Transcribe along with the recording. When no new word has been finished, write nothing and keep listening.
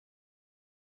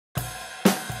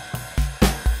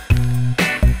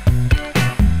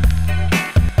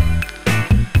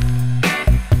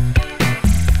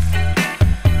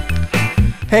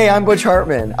Hey, I'm Butch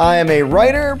Hartman. I am a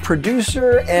writer,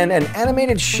 producer, and an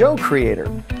animated show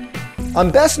creator. I'm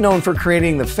best known for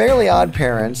creating the Fairly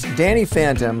OddParents, Danny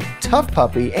Phantom, Tough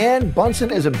Puppy, and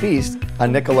Bunsen is a Beast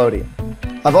on Nickelodeon.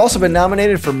 I've also been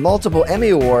nominated for multiple Emmy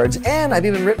Awards, and I've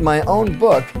even written my own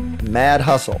book, Mad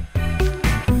Hustle.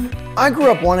 I grew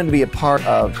up wanting to be a part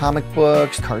of comic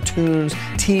books, cartoons,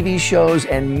 TV shows,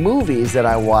 and movies that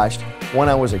I watched when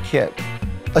I was a kid.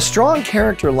 A strong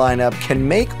character lineup can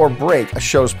make or break a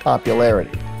show's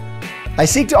popularity. I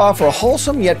seek to offer a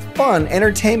wholesome yet fun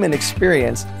entertainment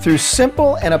experience through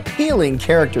simple and appealing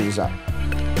character design.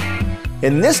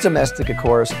 In this Domestika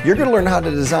course, you're going to learn how to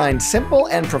design simple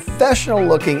and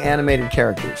professional-looking animated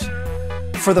characters.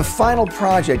 For the final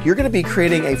project, you're going to be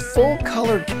creating a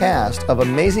full-color cast of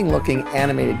amazing-looking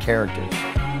animated characters.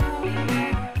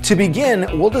 To begin,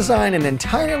 we'll design an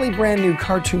entirely brand new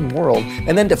cartoon world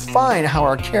and then define how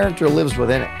our character lives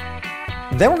within it.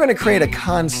 Then we're going to create a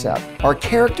concept. Our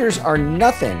characters are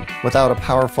nothing without a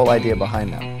powerful idea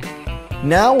behind them.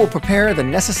 Now we'll prepare the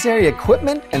necessary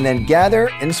equipment and then gather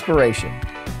inspiration.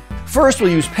 First,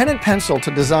 we'll use pen and pencil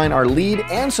to design our lead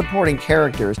and supporting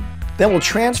characters. Then we'll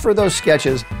transfer those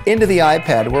sketches into the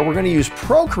iPad, where we're going to use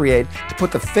PROCREATE to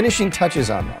put the finishing touches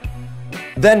on them.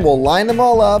 Then we'll line them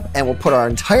all up and we'll put our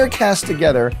entire cast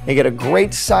together and get a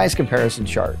great size comparison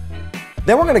chart.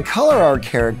 Then we're going to color our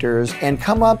characters and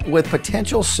come up with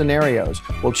potential scenarios.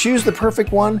 We'll choose the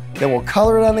perfect one, then we'll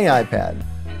color it on the iPad.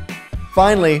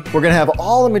 Finally, we're going to have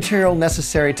all the material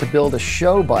necessary to build a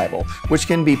show Bible, which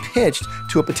can be pitched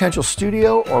to a potential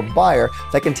studio or buyer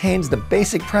that contains the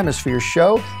basic premise for your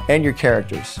show and your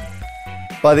characters.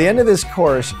 By the end of this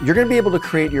course, you're going to be able to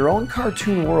create your own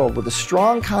cartoon world with a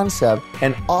strong concept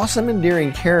and awesome,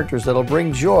 endearing characters that'll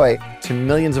bring joy to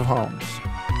millions of homes.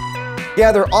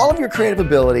 Gather all of your creative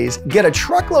abilities, get a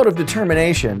truckload of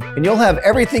determination, and you'll have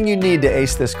everything you need to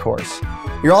ace this course.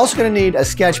 You're also going to need a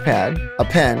sketch pad, a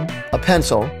pen, a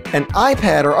pencil, an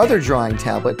iPad or other drawing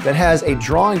tablet that has a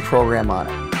drawing program on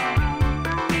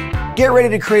it. Get ready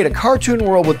to create a cartoon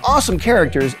world with awesome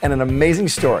characters and an amazing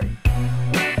story.